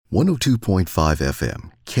102.5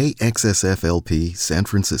 FM, KXSFLP San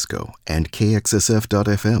Francisco, and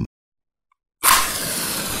KXSF.FM.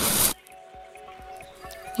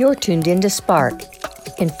 You're tuned into Spark,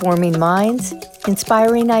 informing minds,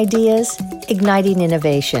 inspiring ideas, igniting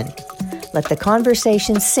innovation. Let the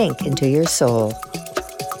conversation sink into your soul.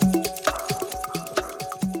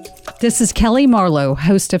 This is Kelly Marlowe,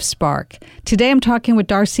 host of Spark. Today I'm talking with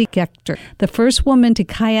Darcy Gechter, the first woman to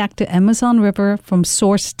kayak the Amazon River from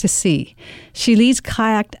source to sea. She leads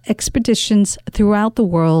kayak expeditions throughout the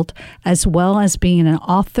world, as well as being an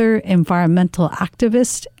author, environmental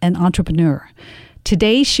activist, and entrepreneur.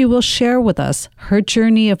 Today she will share with us her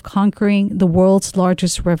journey of conquering the world's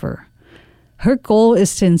largest river. Her goal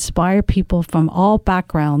is to inspire people from all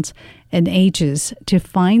backgrounds and ages to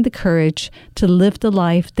find the courage to live the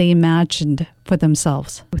life they imagined for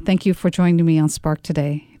themselves. Thank you for joining me on Spark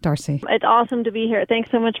today, Darcy. It's awesome to be here.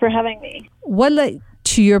 Thanks so much for having me. What led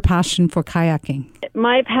to your passion for kayaking?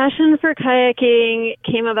 My passion for kayaking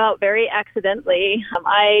came about very accidentally.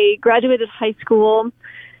 I graduated high school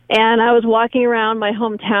and I was walking around my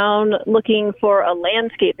hometown looking for a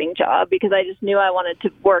landscaping job because I just knew I wanted to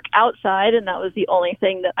work outside, and that was the only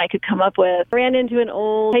thing that I could come up with. I ran into an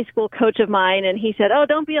old high school coach of mine, and he said, "Oh,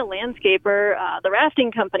 don't be a landscaper. The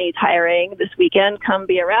rafting company's hiring this weekend. Come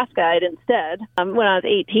be a raft guide instead." When I was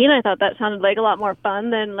 18, I thought that sounded like a lot more fun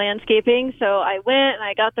than landscaping, so I went and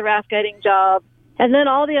I got the raft guiding job. And then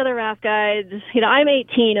all the other raft guides, I'm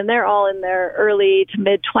 18 and they're all in their early to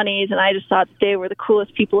mid-20s, and I just thought they were the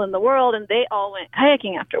coolest people in the world, and they all went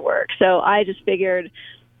kayaking after work. So I just figured,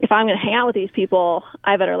 if I'm going to hang out with these people,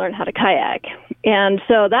 I better learn how to kayak. And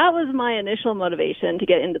so that was my initial motivation to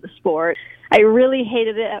get into the sport. I really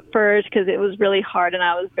hated it at first because it was really hard and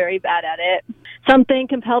I was very bad at it. Something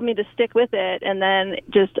compelled me to stick with it, and then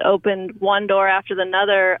just opened one door after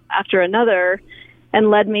another, and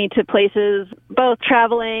led me to places, both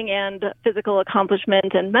traveling and physical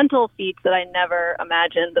accomplishment and mental feats that I never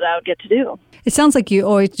imagined that I would get to do. It sounds like you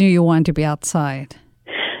always knew you wanted to be outside.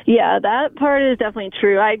 Yeah, that part is definitely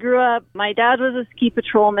true. I grew up, my dad was a ski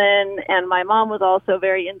patrolman, and my mom was also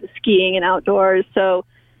very into skiing and outdoors. So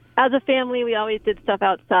as a family, we always did stuff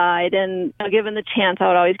outside, and given the chance, I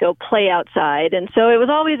would always go play outside. And so it was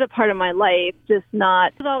always a part of my life, just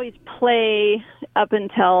not, it was always play up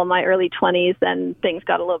until my early 20s, then things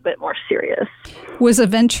got a little bit more serious. Was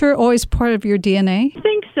adventure always part of your DNA? I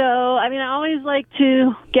think so. I always liked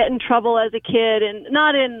to get in trouble as a kid, and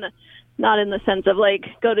not in the sense of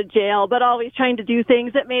go to jail, but always trying to do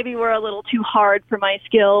things that maybe were a little too hard for my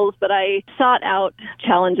skills. But I sought out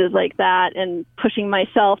challenges like that and pushing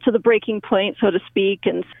myself to the breaking point, so to speak.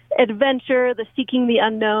 And adventure, the seeking the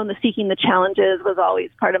unknown, the seeking the challenges was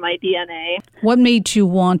always part of my DNA. What made you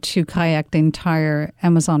want to kayak the entire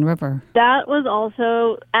Amazon River? That was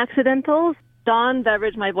also accidental. Don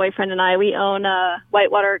Beveridge, my boyfriend, and I, we own a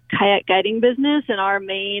whitewater kayak guiding business, and our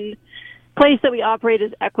main place that we operate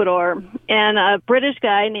is Ecuador. And a British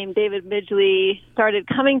guy named David Midgley started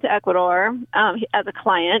coming to Ecuador as a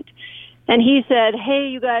client. And he said, "Hey,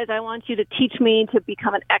 you guys, I want you to teach me to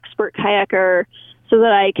become an expert kayaker so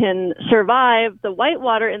that I can survive the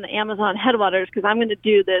whitewater in the Amazon headwaters, because I'm going to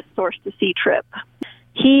do this source to sea trip."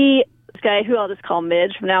 This guy, who I'll just call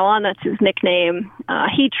Midge from now on, that's his nickname,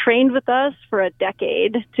 he trained with us for a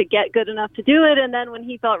decade to get good enough to do it, and then when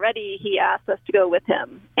he felt ready, he asked us to go with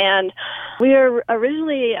him. And we were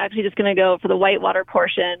originally actually just going to go for the whitewater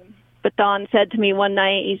portion, but Don said to me one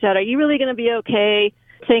night, he said, "Are you really going to be okay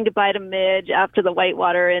saying goodbye to Midge after the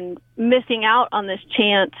whitewater and missing out on this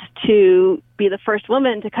chance to be the first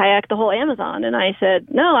woman to kayak the whole Amazon?" And I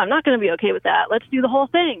said, "No, I'm not going to be okay with that. Let's do the whole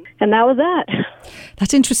thing." And that was that.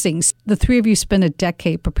 That's interesting. The three of you spent a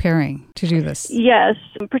decade preparing to do this. Yes,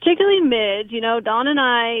 particularly Midge. Don and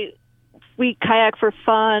I, we kayak for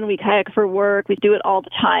fun, we kayak for work, we do it all the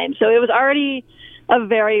time. So it was already a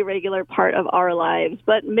very regular part of our lives.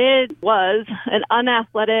 But Midge was an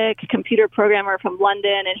unathletic computer programmer from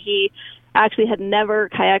London, and he actually had never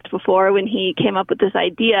kayaked before when he came up with this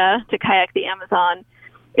idea to kayak the Amazon.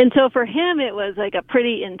 And so for him, it was like a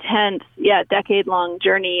pretty intense, decade-long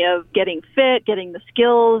journey of getting fit, getting the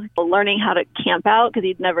skills, learning how to camp out, because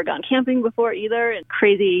he'd never gone camping before either. And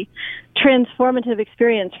crazy, transformative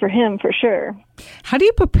experience for him, for sure. How do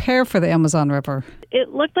you prepare for the Amazon River?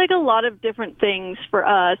 It looked like a lot of different things for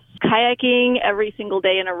us. Kayaking every single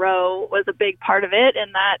day in a row was a big part of it,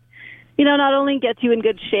 and that not only gets you in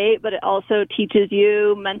good shape, but it also teaches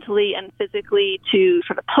you mentally and physically to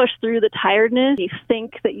sort of push through the tiredness. You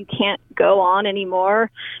think that you can't go on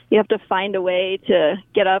anymore. You have to find a way to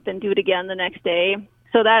get up and do it again the next day.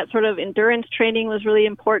 So that sort of endurance training was really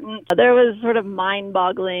important. There was sort of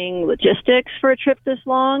mind-boggling logistics for a trip this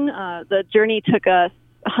long. The journey took us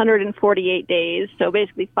 148 days, so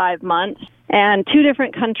basically 5 months, and 2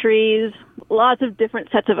 different countries, lots of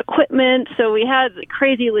different sets of equipment. So we had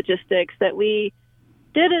crazy logistics that we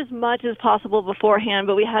did as much as possible beforehand,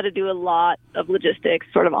 but we had to do a lot of logistics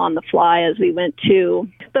sort of on the fly as we went too.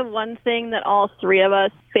 The one thing that all 3 of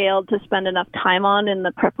us failed to spend enough time on in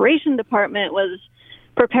the preparation department was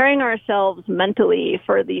preparing ourselves mentally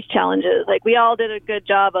for these challenges. Like, we all did a good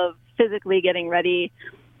job of physically getting ready,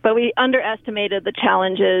 but we underestimated the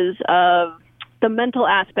challenges of the mental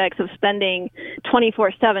aspects of spending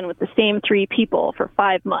 24/7 with the same 3 people for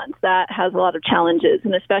 5 months. That has a lot of challenges,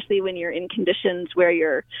 and especially when you're in conditions where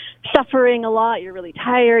you're suffering a lot, you're really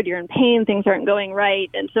tired, you're in pain, things aren't going right.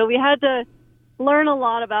 And so we had to learn a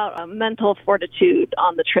lot about mental fortitude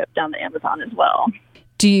on the trip down the Amazon as well.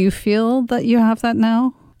 Do you feel that you have that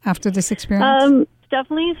now after this experience?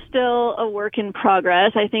 Definitely still a work in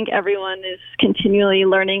progress. I think everyone is continually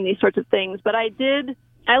learning these sorts of things, but I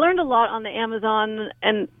learned a lot on the Amazon,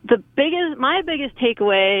 and my biggest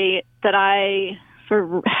takeaway that I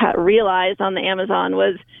realized on the Amazon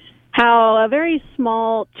was how a very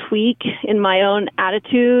small tweak in my own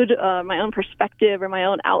attitude, my own perspective, or my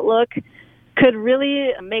own outlook could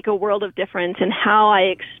really make a world of difference in how I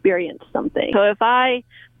experienced something. So if I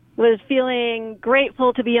was feeling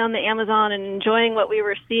grateful to be on the Amazon and enjoying what we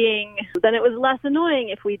were seeing, then it was less annoying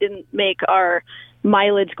if we didn't make our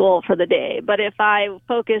mileage goal for the day. But if I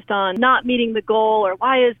focused on not meeting the goal, or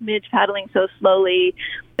why is Midge paddling so slowly,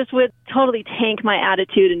 this would totally tank my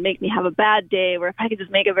attitude and make me have a bad day, where if I could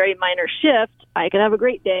just make a very minor shift, I could have a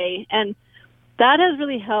great day. And that has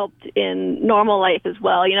really helped in normal life as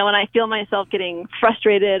well. You know, when I feel myself getting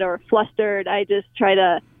frustrated or flustered, I just try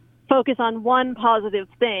to focus on one positive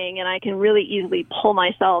thing, and I can really easily pull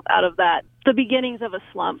myself out of the beginnings of a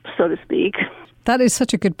slump, so to speak. That is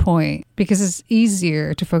such a good point, because it's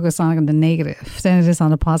easier to focus on the negative than it is on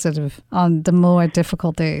the positive on the more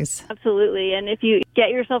difficult days. Absolutely. And if you get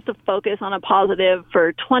yourself to focus on a positive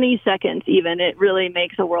for 20 seconds even, it really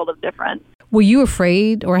makes a world of difference. Were you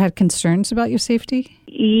afraid or had concerns about your safety?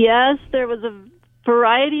 Yes, there was a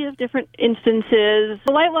variety of different instances.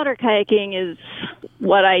 Whitewater kayaking is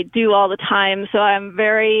what I do all the time, so I'm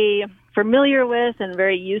very familiar with and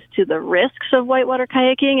very used to the risks of whitewater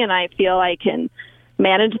kayaking, and I feel I can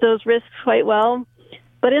manage those risks quite well.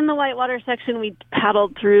 But in the whitewater section, we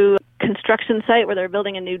paddled through a construction site where they're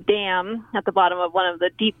building a new dam at the bottom of one of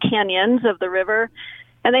the deep canyons of the river.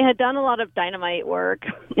 And they had done a lot of dynamite work,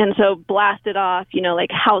 and so blasted off,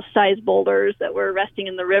 like house-sized boulders that were resting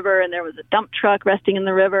in the river, and there was a dump truck resting in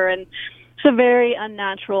the river, and it's a very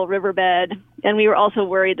unnatural riverbed. And we were also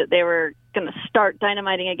worried that they were going to start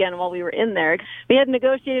dynamiting again while we were in there. We had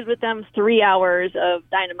negotiated with them 3 hours of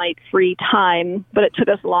dynamite-free time, but it took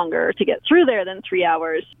us longer to get through there than 3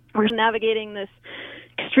 hours. We're navigating this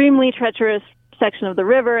extremely treacherous section of the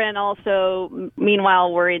river, and also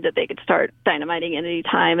meanwhile worried that they could start dynamiting at any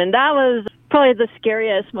time. And that was probably the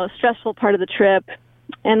scariest, most stressful part of the trip.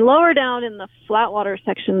 And lower down in the flatwater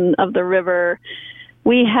section of the river,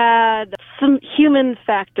 we had some human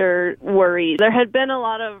factor worries. There had been a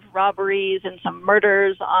lot of robberies and some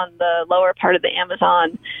murders on the lower part of the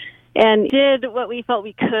Amazon, and did what we felt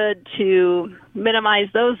we could to minimize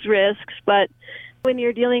those risks. But when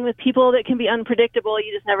you're dealing with people that can be unpredictable,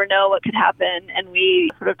 you just never know what could happen. And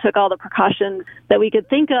we sort of took all the precautions that we could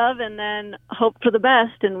think of and then hoped for the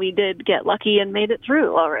best. And we did get lucky and made it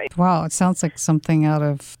through all right. Wow, it sounds like something out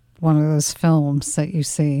of one of those films that you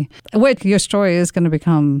see. Wait, your story is going to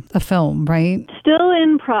become a film, right? Still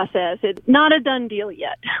in process. It's not a done deal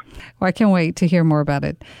yet. Well, I can't wait to hear more about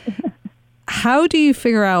it. How do you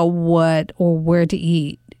figure out what or where to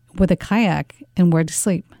eat with a kayak and where to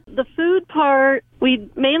sleep? The food part, we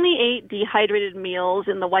mainly ate dehydrated meals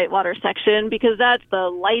in the whitewater section because that's the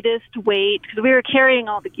lightest weight, because we were carrying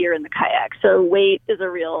all the gear in the kayak, so weight is a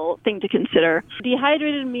real thing to consider.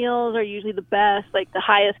 Dehydrated meals are usually the best, like the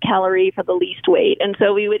highest calorie for the least weight, and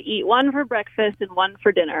so we would eat one for breakfast and one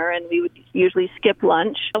for dinner, and we would usually skip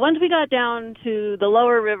lunch. Once we got down to the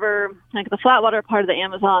lower river, like the flatwater part of the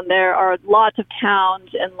Amazon, there are lots of towns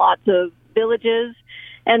and lots of villages.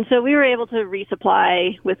 And so we were able to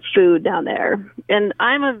resupply with food down there. And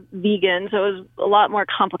I'm a vegan, so it was a lot more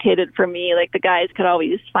complicated for me. Like, the guys could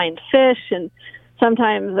always find fish, and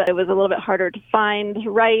sometimes it was a little bit harder to find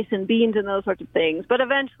rice and beans and those sorts of things. But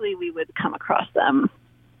eventually we would come across them.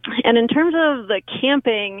 And in terms of the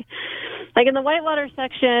camping, like in the whitewater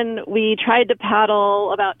section, we tried to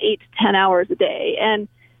paddle about 8 to 10 hours a day. And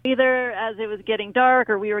Either as it was getting dark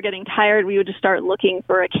or we were getting tired, we would just start looking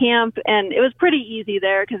for a camp. And it was pretty easy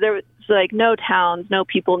there because there was like no towns, no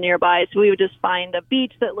people nearby. So we would just find a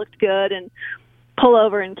beach that looked good and pull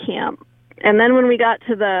over and camp. And then when we got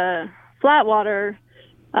to the flat water,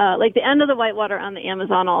 like the end of the whitewater on the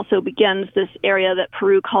Amazon also begins this area that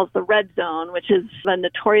Peru calls the red zone, which is a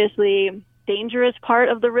notoriously dangerous part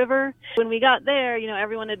of the river. When we got there,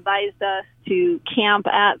 everyone advised us to camp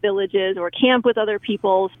at villages or camp with other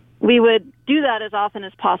people. We would do that as often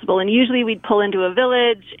as possible. And usually we'd pull into a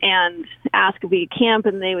village and ask if we could camp,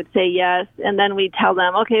 and they would say yes. And then we'd tell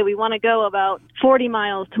them, okay, we want to go about 40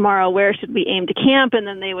 miles tomorrow. Where should we aim to camp? And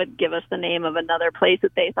then they would give us the name of another place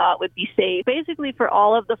that they thought would be safe. Basically, for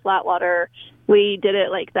all of the Flatwater, we did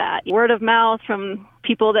it like that. Word of mouth from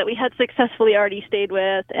people that we had successfully already stayed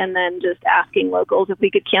with, and then just asking locals if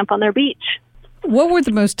we could camp on their beach. What were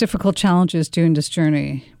the most difficult challenges during this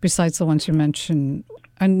journey, besides the ones you mentioned?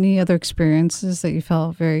 Any other experiences that you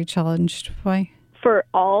felt very challenged by? For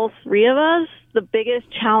all three of us, the biggest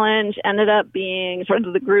challenge ended up being sort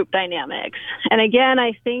of the group dynamics. And again,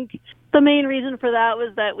 I think the main reason for that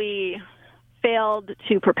was that we failed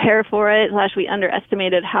to prepare for it, / we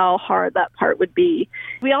underestimated how hard that part would be.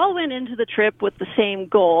 We all went into the trip with the same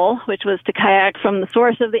goal, which was to kayak from the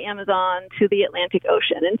source of the Amazon to the Atlantic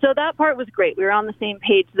Ocean. And so that part was great. We were on the same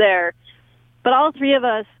page there. But all three of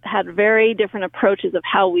us had very different approaches of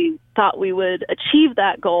how we thought we would achieve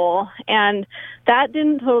that goal. And that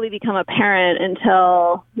didn't totally become apparent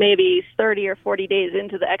until maybe 30 or 40 days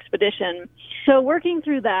into the expedition. So working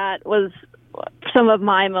through that was some of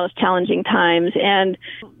my most challenging times. And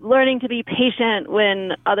learning to be patient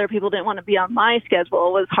when other people didn't want to be on my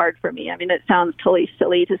schedule was hard for me. I mean, it sounds totally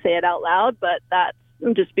silly to say it out loud, but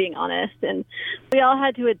I'm just being honest. And we all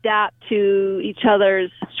had to adapt to each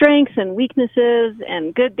other's strengths and weaknesses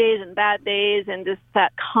and good days and bad days. And just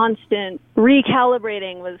that constant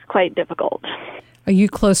recalibrating was quite difficult. Are you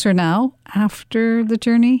closer now after the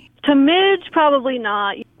journey? To Midge, probably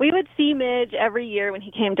not. We would see Midge every year when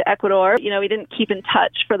he came to Ecuador. We didn't keep in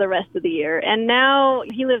touch for the rest of the year. And now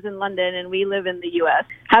he lives in London and we live in the U.S.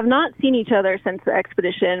 Have not seen each other since the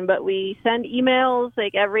expedition, but we send emails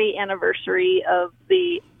like every anniversary of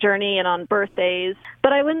the journey and on birthdays.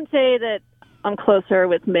 But I wouldn't say that I'm closer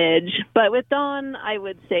with Midge, but with Dawn, I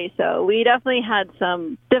would say so. We definitely had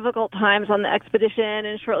some difficult times on the expedition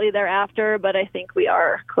and shortly thereafter, but I think we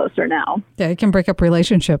are closer now. Yeah, it can break up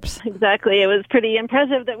relationships. Exactly. It was pretty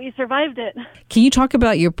impressive that we survived it. Can you talk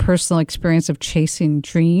about your personal experience of chasing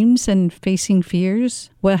dreams and facing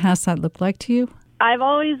fears? What has that looked like to you? I've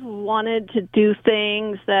always wanted to do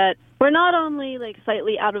things that were not only like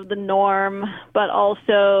slightly out of the norm, but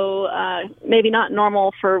also maybe not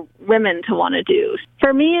normal for women to want to do.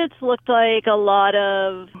 For me, it's looked like a lot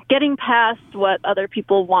of getting past what other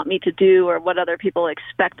people want me to do or what other people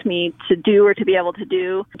expect me to do or to be able to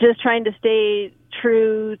do. Just trying to stay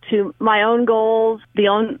true to my own goals,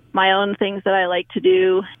 my own things that I like to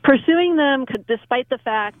do. Pursuing them despite the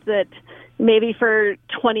fact that maybe for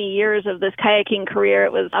 20 years of this kayaking career,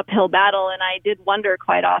 it was an uphill battle. And I did wonder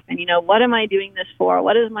quite often, what am I doing this for?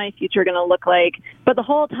 What is my future going to look like? But the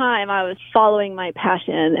whole time I was following my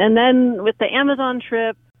passion. And then with the Amazon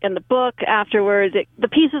trip and the book afterwards, the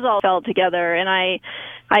pieces all fell together. And I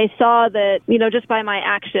saw that, just by my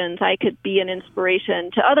actions, I could be an inspiration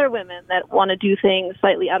to other women that want to do things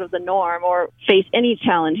slightly out of the norm or face any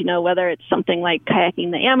challenge, whether it's something like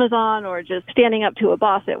kayaking the Amazon or just standing up to a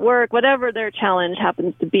boss at work, whatever their challenge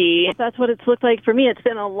happens to be. That's what it's looked like for me. It's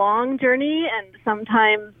been a long journey and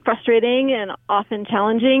sometimes frustrating and often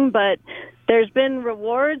challenging, but there's been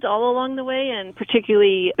rewards all along the way, and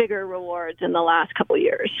particularly bigger rewards in the last couple of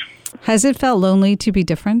years. Has it felt lonely to be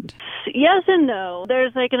different? Yes and no.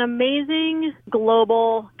 There's like an amazing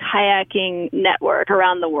global kayaking network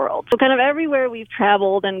around the world. So kind of everywhere we've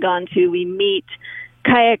traveled and gone to, we meet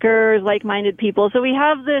kayakers, like-minded people. So we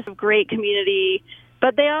have this great community,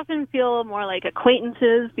 but they often feel more like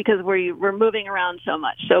acquaintances because we're moving around so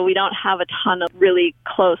much. So we don't have a ton of really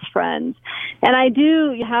close friends. And I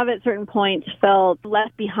do have at certain points felt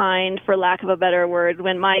left behind, for lack of a better word,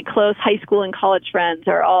 when my close high school and college friends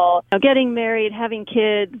are all getting married, having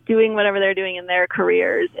kids, doing whatever they're doing in their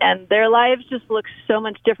careers. And their lives just look so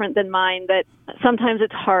much different than mine that sometimes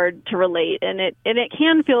it's hard to relate. And it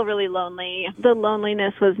can feel really lonely. The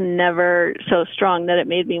loneliness was never so strong that it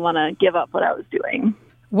made me want to give up what I was doing.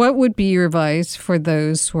 What would be your advice for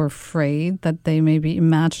those who are afraid that they may be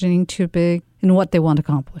imagining too big in what they want to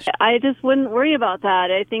accomplish? I just wouldn't worry about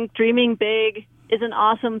that. I think dreaming big is an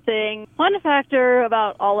awesome thing. One factor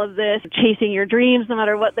about all of this, chasing your dreams, no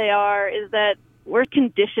matter what they are, is that we're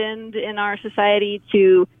conditioned in our society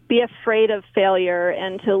to be afraid of failure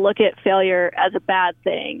and to look at failure as a bad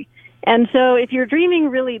thing. And so if you're dreaming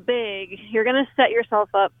really big, you're going to set yourself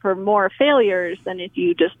up for more failures than if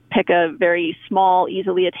you just pick a very small,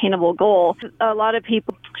 easily attainable goal. A lot of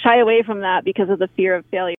people shy away from that because of the fear of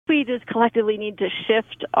failure. We just collectively need to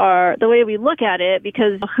shift the way we look at it,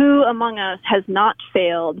 because who among us has not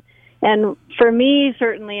failed? And for me,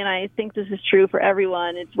 certainly, and I think this is true for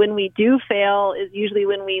everyone, it's when we do fail is usually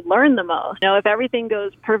when we learn the most. If everything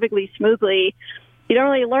goes perfectly smoothly, you don't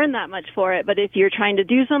really learn that much for it. But if you're trying to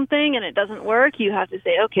do something and it doesn't work, you have to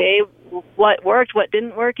say, okay, what worked, what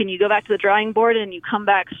didn't work, and you go back to the drawing board and you come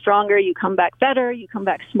back stronger, you come back better, you come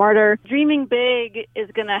back smarter. Dreaming big is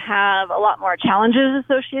going to have a lot more challenges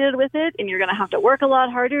associated with it, and you're going to have to work a lot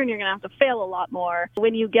harder, and you're going to have to fail a lot more.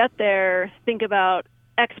 When you get there, think about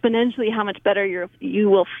exponentially how much better you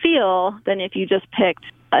will feel than if you just picked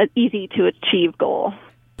an easy-to-achieve goal.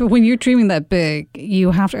 But when you're dreaming that big,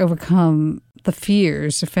 you have to overcome the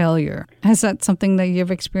fears of failure. Has that something that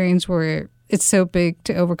you've experienced where it's so big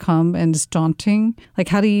to overcome and it's daunting? Like,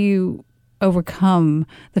 how do you overcome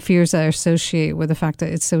the fears that are associated with the fact that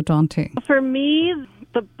it's so daunting? For me,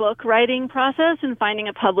 the book writing process and finding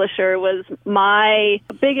a publisher was my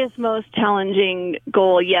biggest, most challenging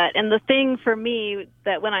goal yet. And the thing for me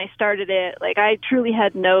that when I started it, I truly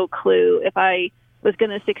had no clue if I was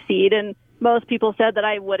going to succeed. And most people said that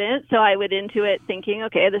I wouldn't, so I went into it thinking,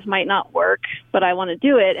 okay, this might not work, but I want to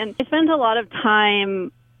do it. And I spent a lot of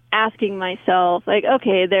time asking myself,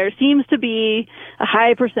 okay, there seems to be a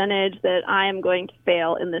high percentage that I am going to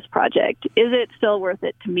fail in this project. Is it still worth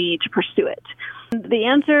it to me to pursue it? The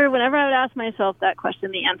answer, whenever I would ask myself that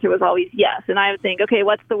question, the answer was always yes. And I would think, okay,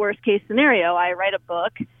 what's the worst case scenario? I write a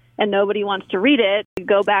book and nobody wants to read it.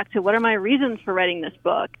 Go back to what are my reasons for writing this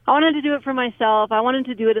book? I wanted to do it for myself. I wanted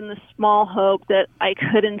to do it in the small hope that I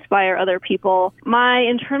could inspire other people. My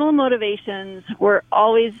internal motivations were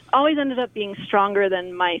always ended up being stronger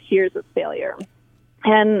than my fears of failure.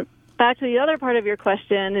 And back to the other part of your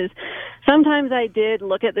question is sometimes I did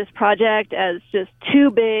look at this project as just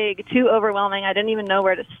too big, too overwhelming. I didn't even know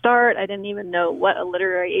where to start. I didn't even know what a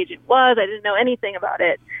literary agent was. I didn't know anything about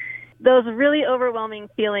it. Those really overwhelming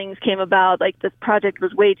feelings came about, this project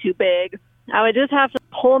was way too big. I would just have to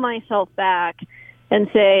pull myself back and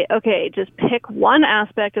say, okay, just pick one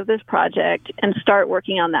aspect of this project and start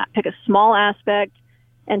working on that. Pick a small aspect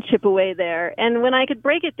and chip away there. And when I could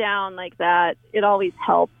break it down like that, it always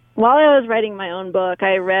helped. While I was writing my own book,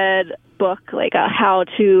 I read a book, a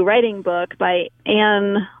how-to writing book by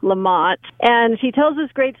Anne Lamott. And she tells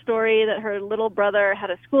this great story that her little brother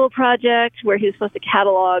had a school project where he was supposed to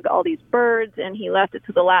catalog all these birds, and he left it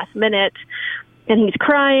to the last minute. And he's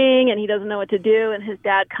crying, and he doesn't know what to do. And his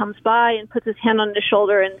dad comes by and puts his hand on his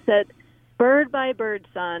shoulder and said, "Bird by bird,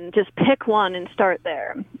 son, just pick one and start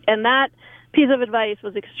there." And that piece of advice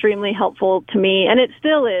was extremely helpful to me, and it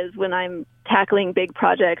still is when I'm tackling big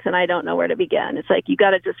projects and I don't know where to begin. It's you got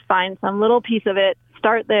to just find some little piece of it,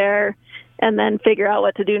 start there, and then figure out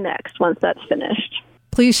what to do next once that's finished.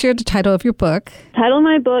 Please share the title of your book. The title of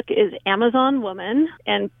my book is Amazon Woman,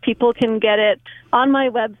 and people can get it on my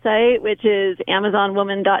website, which is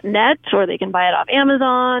amazonwoman.net, or they can buy it off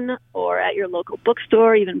Amazon or at your local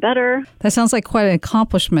bookstore, even better. That sounds like quite an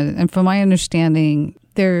accomplishment. And from my understanding,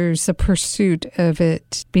 there's a pursuit of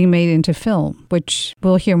it being made into film, which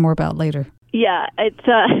we'll hear more about later. Yeah, it's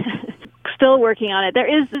still working on it.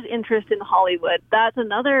 There is this interest in Hollywood. That's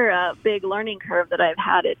another big learning curve that I've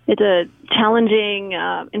had. It's a challenging,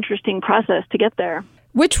 interesting process to get there.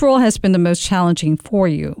 Which role has been the most challenging for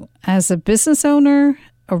you? As a business owner,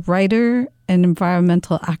 a writer, an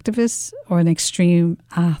environmental activist, or an extreme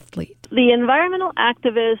athlete? The environmental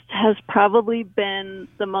activist has probably been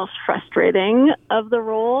the most frustrating of the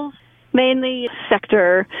roles, mainly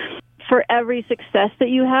sector. For every success that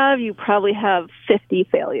you have, you probably have 50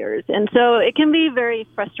 failures. And so it can be very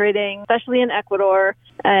frustrating, especially in Ecuador,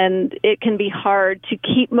 and it can be hard to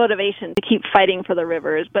keep motivation, to keep fighting for the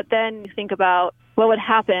rivers. But then you think about what would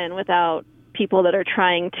happen without people that are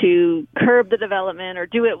trying to curb the development or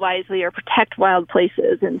do it wisely or protect wild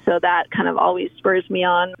places. And so that kind of always spurs me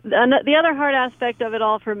on. And the other hard aspect of it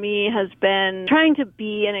all for me has been trying to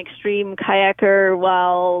be an extreme kayaker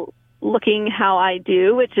while looking how I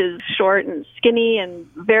do, which is short and skinny and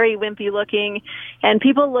very wimpy looking. And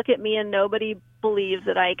people look at me and nobody believes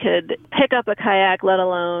that I could pick up a kayak, let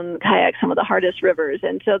alone kayak some of the hardest rivers.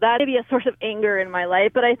 And so that may be a source of anger in my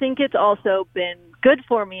life, but I think it's also been good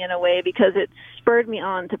for me in a way because it spurred me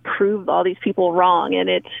on to prove all these people wrong. And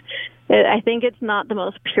it's I think it's not the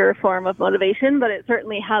most pure form of motivation, but it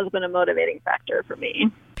certainly has been a motivating factor for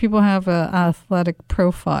me. People have an athletic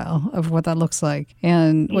profile of what that looks like.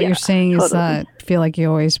 And what you're saying is that I feel like you're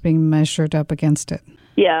always being measured up against it.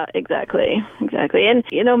 Yeah, exactly. And,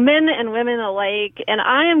 men and women alike, and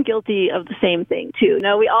I am guilty of the same thing, too.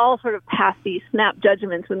 We all sort of pass these snap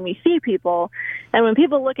judgments when we see people. And when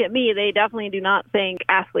people look at me, they definitely do not think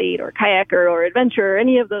athlete or kayaker or adventurer or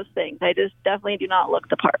any of those things. I just definitely do not look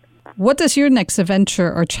the part. What does your next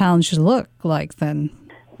adventure or challenge look like then?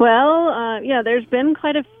 Well, there's been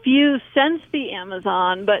quite a few since the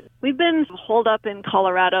Amazon, but we've been holed up in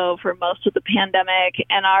Colorado for most of the pandemic,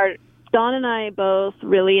 and Dawn and I both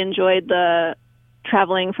really enjoyed the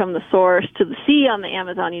traveling from the source to the sea on the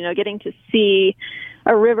Amazon, getting to see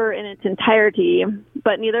a river in its entirety,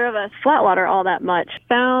 but neither of us flatwater all that much.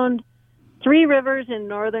 Found 3 rivers in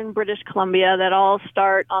northern British Columbia that all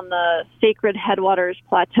start on the Sacred Headwaters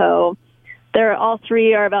Plateau. All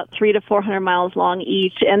 3 are about 300 to 400 miles long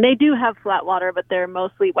each, and they do have flat water, but they're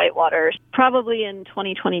mostly whitewater. Probably in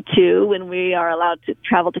 2022, when we are allowed to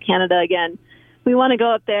travel to Canada again, we want to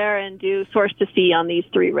go up there and do source to sea on these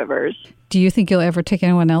 3 rivers. Do you think you'll ever take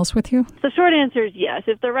anyone else with you? The short answer is yes.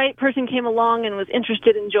 If the right person came along and was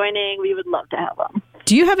interested in joining, we would love to have them.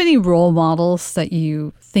 Do you have any role models that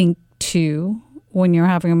you think to when you're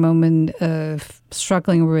having a moment of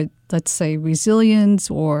struggling with, let's say, resilience,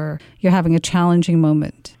 or you're having a challenging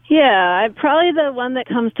moment? Yeah, probably the one that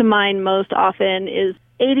comes to mind most often is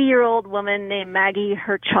 80-year-old woman named Maggie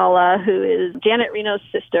Herchala, who is Janet Reno's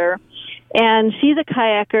sister. And she's a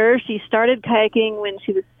kayaker. She started kayaking when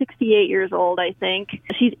she was 68 years old, I think.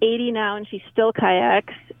 She's 80 now, and she still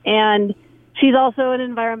kayaks. And she's also an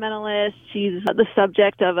environmentalist. She's the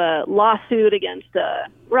subject of a lawsuit against a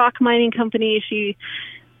rock mining company she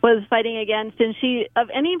was fighting against. And of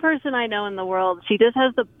any person I know in the world, she just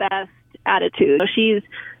has the best attitude. She's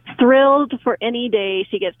thrilled for any day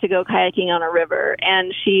she gets to go kayaking on a river.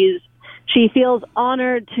 And she feels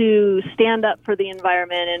honored to stand up for the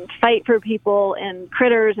environment and fight for people and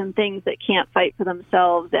critters and things that can't fight for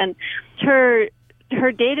themselves. And her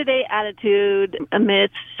day-to-day attitude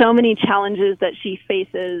amidst so many challenges that she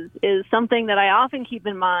faces is something that I often keep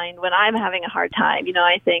in mind when I'm having a hard time.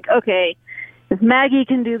 I think, okay, if Maggie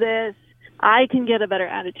can do this, I can get a better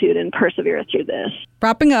attitude and persevere through this.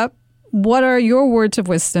 Wrapping up, what are your words of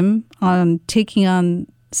wisdom on taking on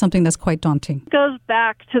something that's quite daunting? It goes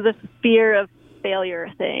back to the fear of failure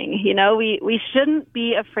thing. We shouldn't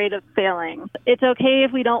be afraid of failing. It's okay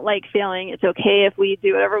if we don't like failing. It's okay if we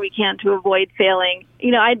do whatever we can to avoid failing.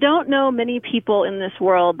 I don't know many people in this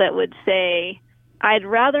world that would say, I'd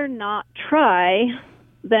rather not try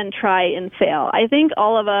than try and fail. I think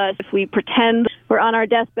all of us, if we pretend we're on our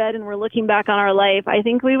deathbed and we're looking back on our life, I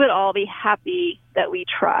think we would all be happy that we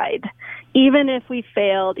tried. Even if we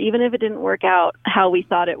failed, even if it didn't work out how we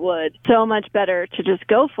thought it would, so much better to just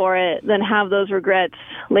go for it than have those regrets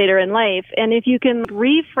later in life. And if you can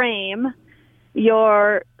reframe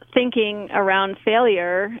your thinking around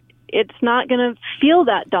failure, it's not going to feel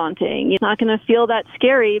that daunting. It's not going to feel that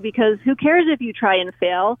scary, because who cares if you try and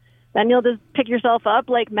fail? Then you'll just pick yourself up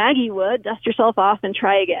like Maggie would, dust yourself off and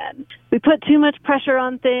try again. We put too much pressure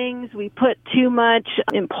on things. We put too much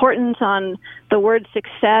importance on the word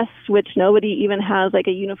success, which nobody even has like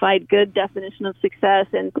a unified good definition of success.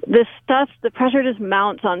 And this stuff, the pressure just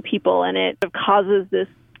mounts on people, and it causes this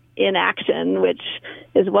inaction, which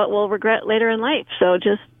is what we'll regret later in life. So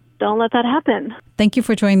just don't let that happen. Thank you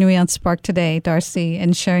for joining me on Spark today, Darcy,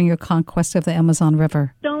 and sharing your conquest of the Amazon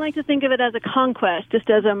River. Don't like to think of it as a conquest, just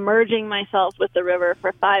as immersing myself with the river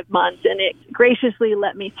for 5 months, and it graciously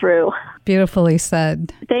let me through. Beautifully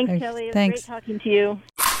said. Thanks, Kelly. It was great talking to you.